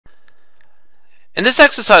In this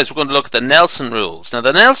exercise, we're going to look at the Nelson rules. Now,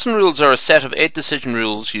 the Nelson rules are a set of 8 decision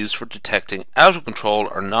rules used for detecting out of control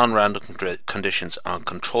or non-random conditions on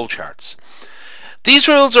control charts. These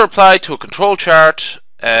rules are applied to a control chart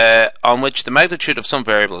on which the magnitude of some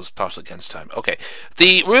variable is plotted against time. Okay,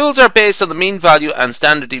 the rules are based on the mean value and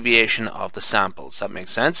standard deviation of the samples. That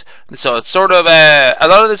makes sense. So it's sort of a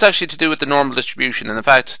lot of this actually to do with the normal distribution. And in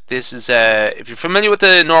fact, this is if you're familiar with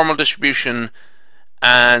the normal distribution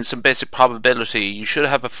and some basic probability, you should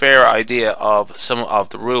have a fair idea of some of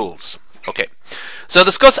the rules. Okay, so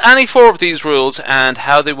discuss any 4 of these rules and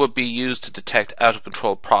how they would be used to detect out of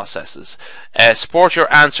control processes. Support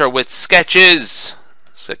your answer with sketches.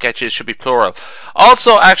 Sketches should be plural.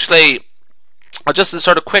 Also, actually, just a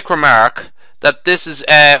sort of quick remark that this is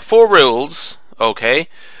 4 rules. Okay,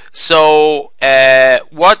 so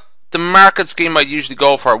what the marking scheme might usually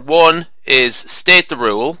go for: 1 is state the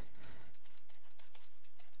rule.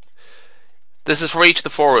 This is for each of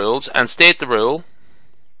the 4 rules, and state the rule.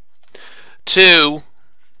 2,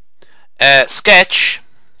 sketch,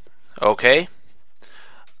 okay,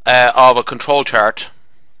 of a control chart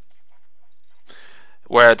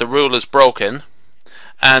where the rule is broken.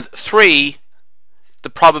 And 3, the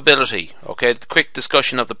probability, okay, the quick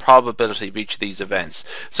discussion of the probability of each of these events.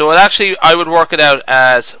 So I would work it out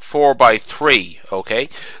as 4 by 3, okay,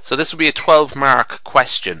 so this would be a 12-mark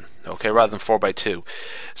question, okay, rather than 4 by 2.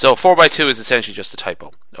 So 4 by 2 is essentially just a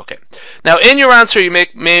typo. Okay. Now, in your answer, you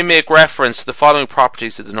may make reference to the following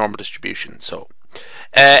properties of the normal distribution. So,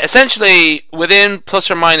 essentially, within plus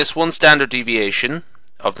or minus 1 standard deviation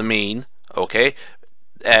of the mean, okay,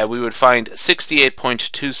 we would find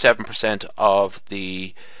 68.27% of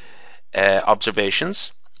the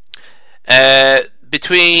observations.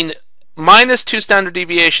 Between minus 2 standard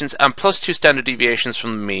deviations and plus 2 standard deviations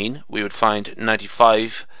from the mean, we would find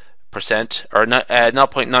 95%, or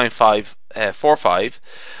 0.9545,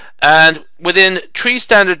 and within 3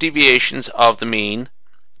 standard deviations of the mean,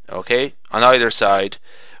 okay, on either side,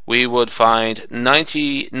 we would find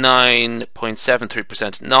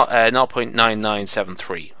 99.73%,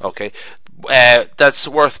 0.9973. Okay, that's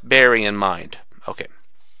worth bearing in mind. Okay.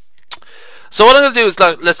 So what I'm going to do is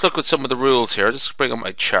let's look at some of the rules here. Just bring up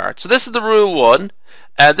my chart. So this is the rule 1.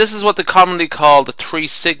 This is what they commonly call the 3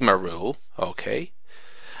 sigma rule. Okay,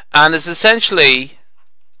 and it's essentially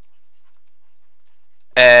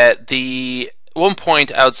the 1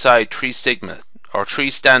 point outside 3 sigma, or 3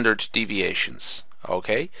 standard deviations.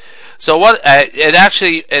 Okay, so what it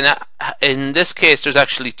actually in this case, there's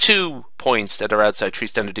actually 2 points that are outside 3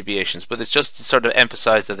 standard deviations, but it's just to sort of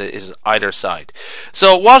emphasize that it is either side.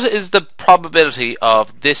 So what is the probability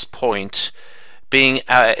of this point being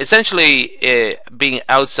essentially being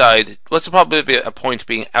outside? What's the probability of a point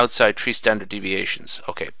being outside 3 standard deviations?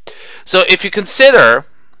 Okay, so if you consider,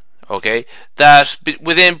 okay, that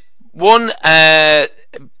within one, I'm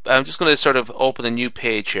just going to sort of open a new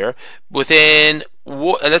page here. Within,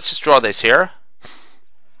 let's just draw this here.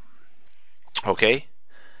 Okay,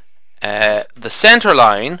 the center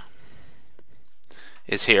line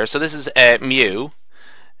is here, so this is mu.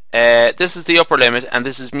 This is the upper limit, and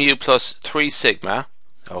this is mu plus 3 sigma.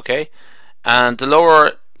 Okay, and the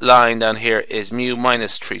lower line down here is mu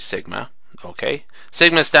minus 3 sigma. Okay,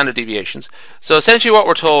 sigma standard deviations. So essentially what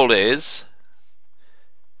we're told is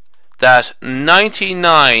that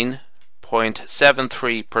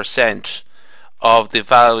 99.73% of the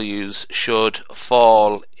values should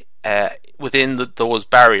fall within those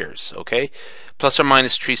barriers, okay, plus or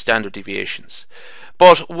minus 3 standard deviations.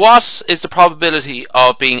 But what is the probability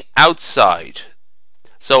of being outside?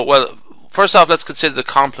 So, well, first off, let's consider the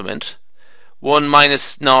complement. 1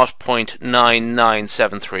 minus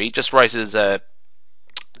 0.9973, just write it as a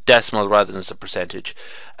decimal rather than as a percentage,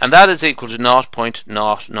 and that is equal to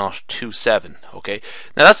 0.0027. Okay,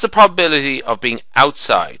 now that's the probability of being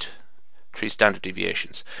outside 3 standard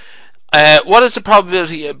deviations. What is the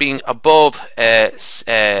probability of being above mu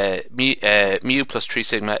plus 3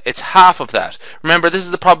 sigma? It's half of that. Remember, this is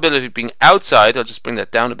the probability of being outside. I'll just bring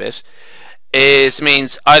that down a bit.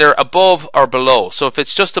 Means either above or below. So if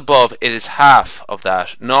it's just above, it is half of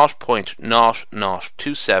that.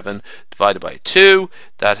 0.0027 divided by 2,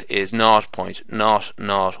 that is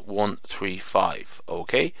 0.00135.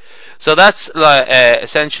 Okay, so that's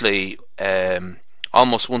essentially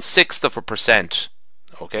almost 1/6 of a percent.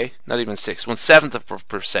 Okay, not even 6, 1/7 of a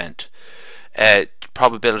percent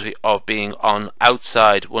probability of being on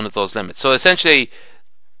outside one of those limits. So essentially,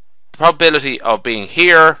 the probability of being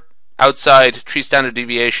here outside 3 standard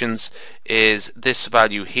deviations is this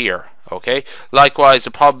value here. Okay, likewise,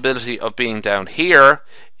 the probability of being down here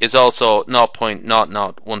is also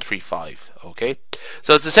 0.00135. Okay,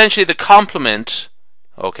 so it's essentially the complement,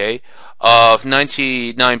 okay, of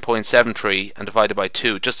 99.73 and divided by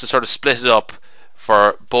 2, just to sort of split it up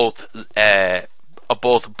for both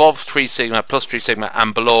above 3 sigma, plus 3 sigma,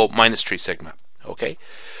 and below minus 3 sigma. Okay,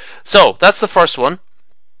 so that's the first one.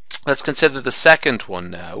 Let's consider the second one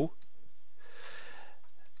now.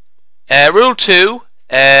 Rule 2,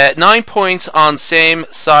 9 points on same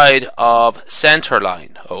side of center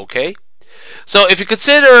line. Okay, so if you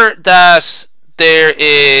consider that there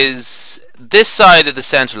is this side of the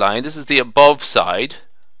center line, this is the above side.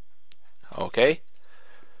 Okay,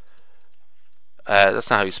 that's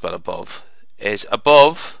not how you spell above. It's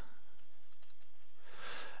above,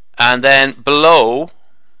 and then below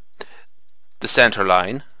the center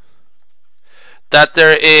line, that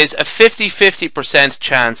there is a 50-50%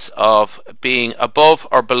 chance of being above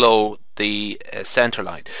or below the center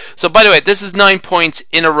line. So by the way, this is 9 points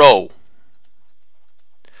in a row.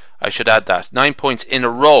 I should add that. 9 points in a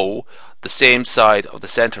row, the same side of the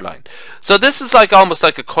center line. So this is like almost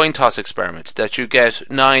like a coin toss experiment, that you get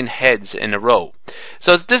 9 heads in a row.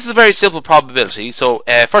 So this is a very simple probability. So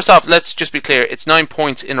first off, let's just be clear, it's 9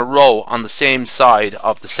 points in a row on the same side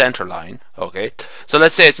of the center line. Okay, so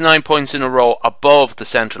let's say it's 9 points in a row above the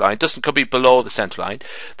center line. It could be below the center line.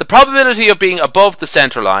 The probability of being above the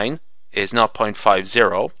center line is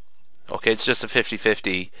 0.50. Okay, it's just a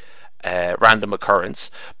 50-50 random occurrence,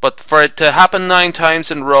 but for it to happen 9 times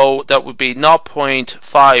in a row, that would be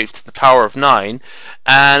 0.5 to the power of 9.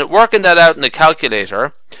 And working that out in a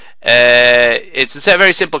calculator, it's a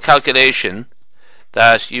very simple calculation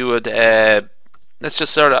that you would let's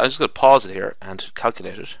just I'm just going to pause it here and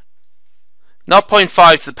calculate it.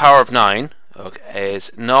 0.5 to the power of 9, okay, is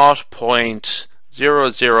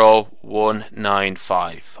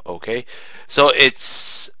 0.00195. Okay, so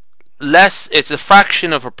it's less, it's a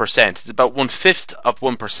fraction of a percent. It's about 1/5 of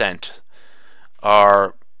 1%,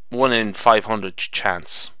 or 1 in 500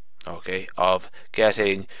 chance, okay, of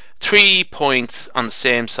getting 3 points on the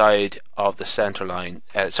same side of the center line.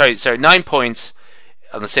 9 points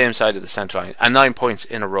on the same side of the center line, and 9 points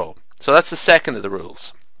in a row. So that's the second of the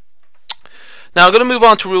rules. Now I'm going to move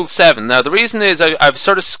on to rule 7. Now the reason is I've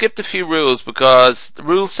sort of skipped a few rules, because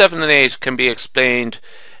rule 7 and 8 can be explained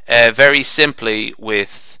very simply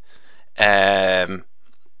with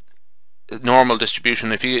normal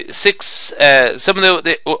distribution. If you some of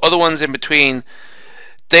the other ones in between,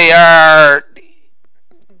 they are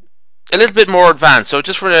a little bit more advanced. So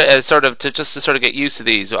just for to sort of get used to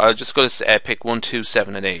these, I'll just go to pick 1, 2,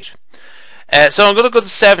 7, and 8. So I'm going to go to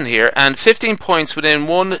 7 here, and 15 points within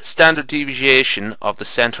 1 standard deviation of the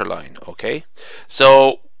center line. Okay,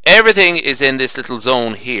 so everything is in this little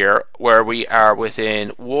zone here where we are within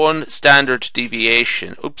 1 standard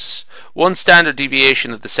deviation. 1 standard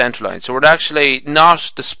deviation of the center line. So we're actually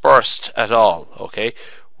not dispersed at all. Okay,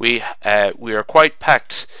 we are quite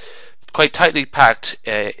tightly packed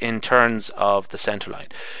in terms of the center line.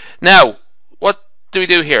 Now, what do we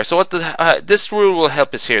do here? So what this rule will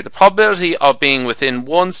help us here. The probability of being within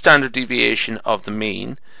 1 standard deviation of the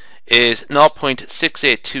mean is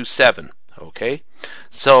 0.6827. Okay,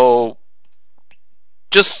 so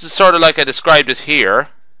just sort of like I described it here.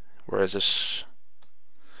 Where is it?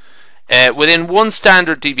 Within 1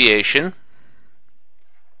 standard deviation,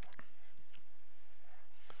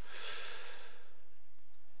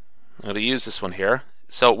 I'm going to use this one here.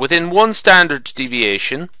 So within 1 standard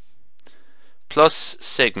deviation plus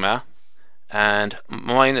sigma and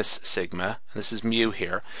minus sigma, and this is mu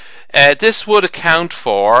here, this would account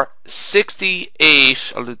for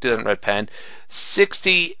 68, I'll do that in red pen,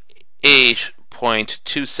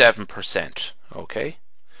 68.27%, okay,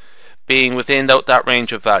 being within that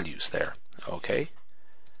range of values there, okay.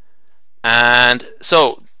 And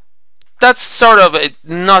so that's sort of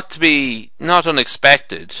not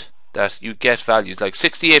unexpected that you get values like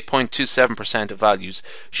 68.27% of values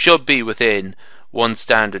should be within 1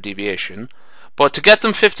 standard deviation. But to get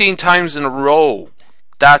them 15 times in a row,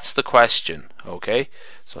 that's the question. Okay,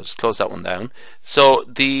 so I'll just close that one down. So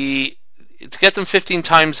to get them 15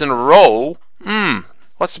 times in a row,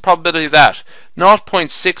 what's the probability of that?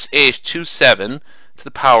 0.6827 to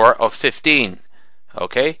the power of 15.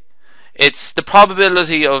 Okay, it's the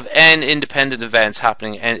probability of n independent events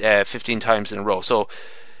happening 15 times in a row. So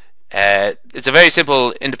it's a very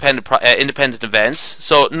simple independent events.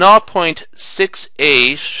 So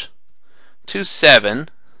 0.6827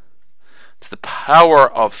 to the power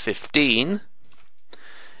of 15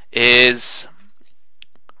 is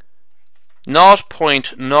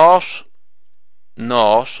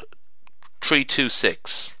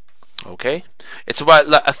 0.00326. Okay, it's about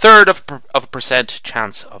a third of a percent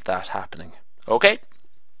chance of that happening. Okay,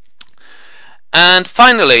 and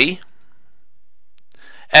finally,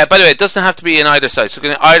 by the way, it doesn't have to be in either side. So,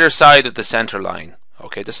 either side of the center line.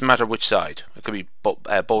 Okay, doesn't matter which side. It could be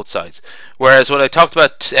both sides. Whereas when I talked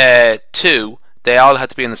about 2, they all had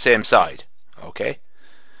to be on the same side. Okay,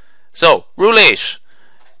 so rule 8.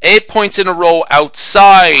 8 points in a row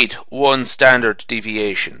outside one standard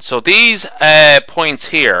deviation. So these points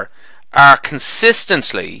here are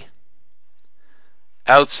consistently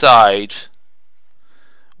outside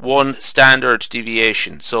one standard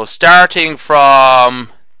deviation. So starting from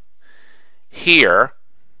here,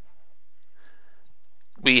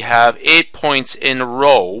 we have 8 points in a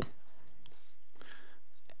row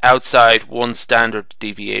outside one standard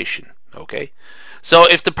deviation. Okay, so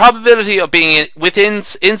if the probability of being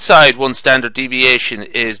inside one standard deviation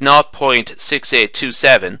is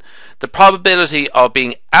 0.6827, the probability of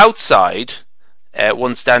being outside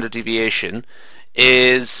one standard deviation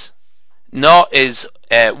is 1 minus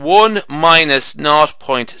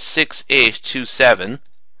 0.6827.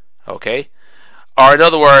 Okay, or in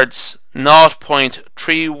other words,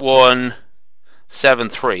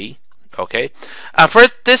 0.3173. Okay, and for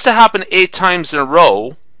this to happen 8 times in a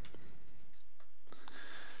row,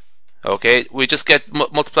 okay, we just get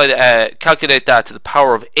calculate that to the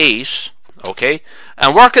power of 8. Okay,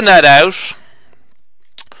 and working that out,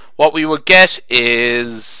 what we would get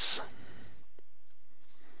is,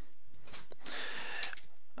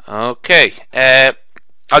 okay,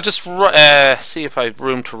 I'll just see if I have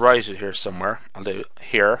room to write it here somewhere. I'll do it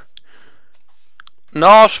here.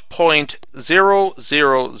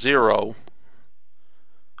 0.00010.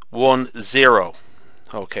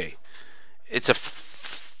 Okay, it's a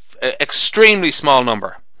extremely small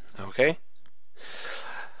number. Okay,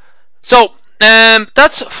 so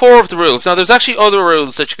that's 4 of the rules. Now there's actually other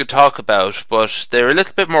rules that you could talk about, but they're a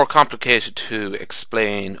little bit more complicated to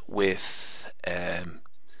explain with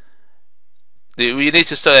we need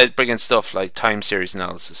to bring in stuff like time series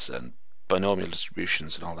analysis and binomial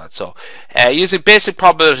distributions and all that. So using basic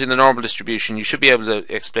probability in the normal distribution, you should be able to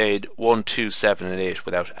explain 1, 2, 7 and 8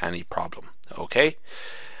 without any problem. Okay,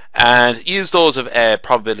 and use those of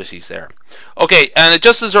probabilities there. Okay, and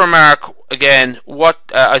just as a remark, again, what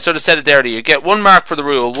I sort of said it earlier, you get 1 mark for the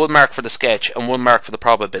rule, 1 mark for the sketch, and 1 mark for the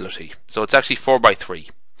probability. So it's actually 4 by 3.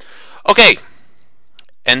 Okay,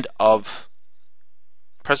 end of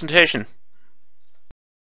presentation.